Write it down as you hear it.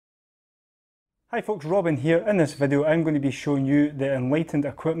Hi folks, Robin here. In this video I'm going to be showing you the Enlightened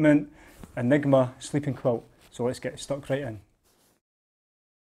Equipment Enigma sleeping quilt. So let's get stuck right in.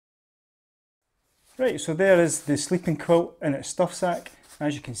 Right, so there is the sleeping quilt in its stuff sack.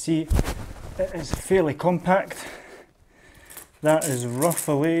 As you can see, it is fairly compact. That is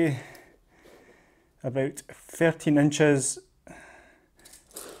roughly about 13 inches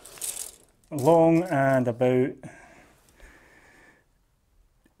long and about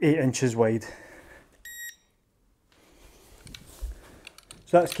 8 inches wide.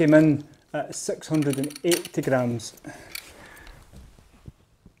 So that's came in at 680 grams.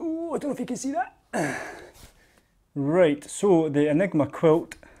 Oh, I don't know if you can see that. Right, so the Enigma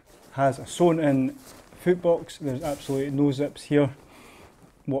quilt has a sewn in foot box. There's absolutely no zips here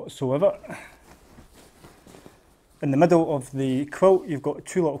whatsoever. In the middle of the quilt you've got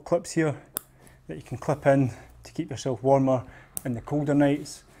two little clips here that you can clip in to keep yourself warmer in the colder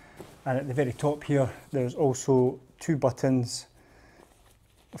nights. And at the very top here there's also two buttons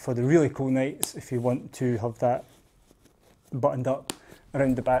for the really cold nights if you want to have that buttoned up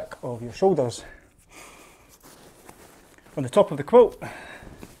around the back of your shoulders. On the top of the quilt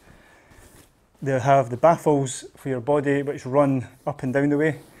they have the baffles for your body which run up and down the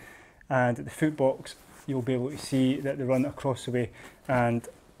way, and at the foot box you'll be able to see that they run across the way, and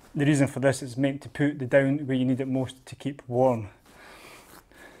the reason for this is meant to put the down where you need it most to keep warm.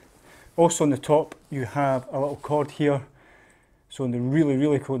 Also on the top you have a little cord here, so in the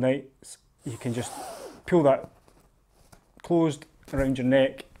really cold nights you can just pull that closed around your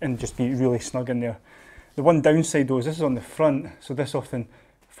neck and just be really snug in there. The one downside though is this is on the front, so this often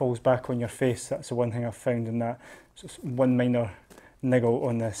falls back on your face. That's the one thing I've found in that. So it's one minor niggle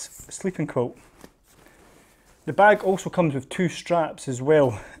on this sleeping quilt. The bag also comes with two straps as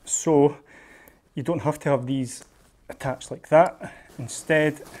well, so you don't have to have these attached like that.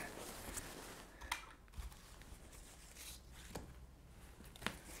 Instead,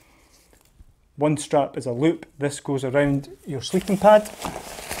 one strap is a loop. This goes around your sleeping pad.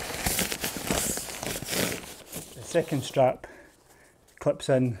 The second strap clips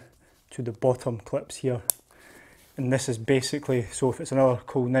in to the bottom clips here. And this is basically, so if it's another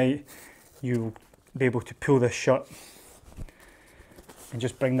cold night, you'll be able to pull this shut and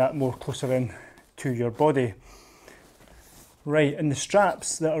just bring that more closer in to your body. Right, and the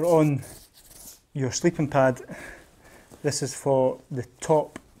straps that are on your sleeping pad, this is for the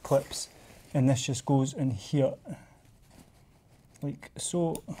top clips. And this just goes in here, like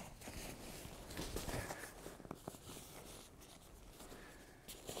so.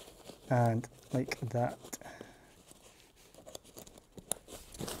 And like that.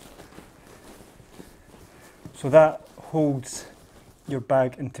 So that holds your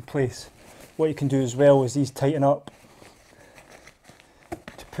bag into place. What you can do as well is these tighten up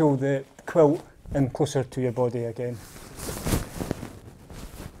to pull the quilt in closer to your body again.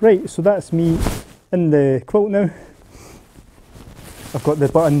 Right, so that's me in the quilt now. I've got the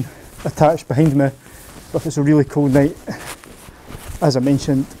button attached behind me, but if it's a really cold night, as I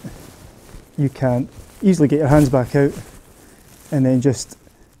mentioned, you can easily get your hands back out and then just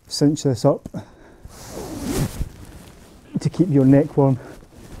cinch this up to keep your neck warm.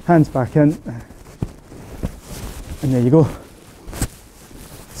 Hands back in, and there you go.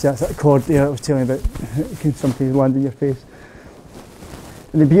 See, that's that cord there I was telling you about. It can sometimes land in your face.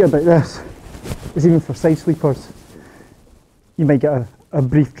 And the beauty about this is even for side sleepers, you might get a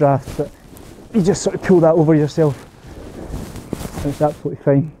brief draft, but you just sort of pull that over yourself and it's absolutely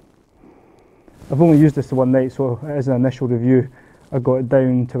fine. I've only used this the one night, so as an initial review I got it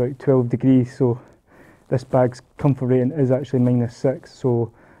down to about 12 degrees, so this bag's comfort rating is actually -6,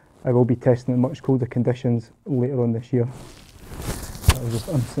 so I will be testing in much colder conditions later on this year. I'll just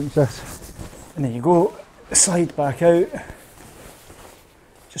uncinch this and there you go, slide back out.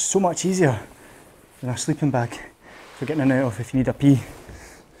 Just so much easier than a sleeping bag for getting in and out of if you need a pee.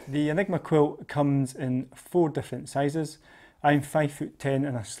 The Enigma quilt comes in 4 different sizes. I'm 5'10"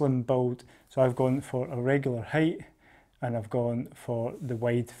 and a slim build, so I've gone for a regular height and I've gone for the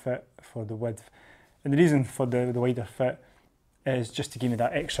wide fit for the width. And the reason for the wider fit is just to give me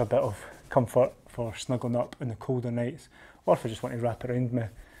that extra bit of comfort for snuggling up in the colder nights, or if I just want to wrap around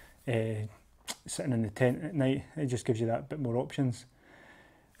me sitting in the tent at night. It just gives you that bit more options.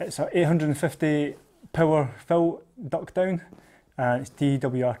 It's a 850 power fill duck down, and it's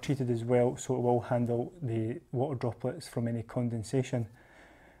DWR treated as well, so it will handle the water droplets from any condensation.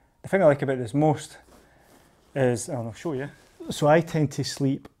 The thing I like about this most is, and I'll show you, so I tend to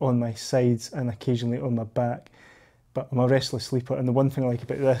sleep on my sides and occasionally on my back, but I'm a restless sleeper, and the one thing I like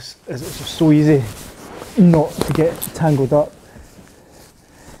about this is it's just so easy not to get tangled up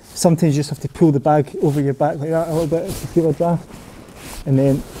Sometimes you just have to pull the bag over your back like that a little bit to feel a draft, and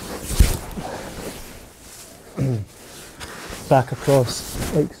then back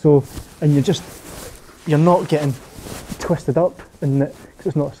across like so, and you're not getting twisted up in it because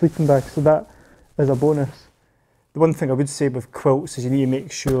it's not a sleeping bag, so that is a bonus. The one thing I would say with quilts is you need to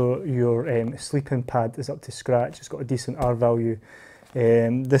make sure your sleeping pad is up to scratch. It's got a decent R value.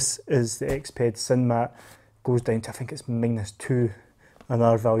 This is the Xped Sin Mat, goes down to, I think it's -2, an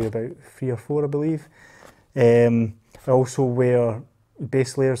R value about 3 or 4 I believe. I also wear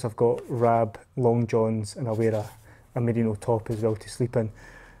base layers. I've got Rab long johns, and I wear a merino top as well to sleep in.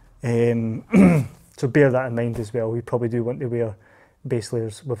 So bear that in mind as well. You probably do want to wear base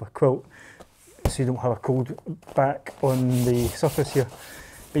layers with a quilt so you don't have a cold back on the surface here.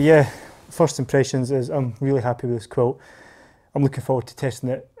 But yeah, first impressions is I'm really happy with this quilt. I'm looking forward to testing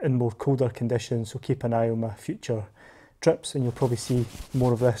it in more colder conditions, so keep an eye on my future trips and you'll probably see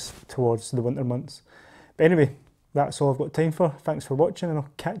more of this towards the winter months. But anyway, that's all I've got time for. Thanks for watching, and I'll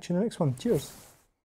catch you in the next one. Cheers.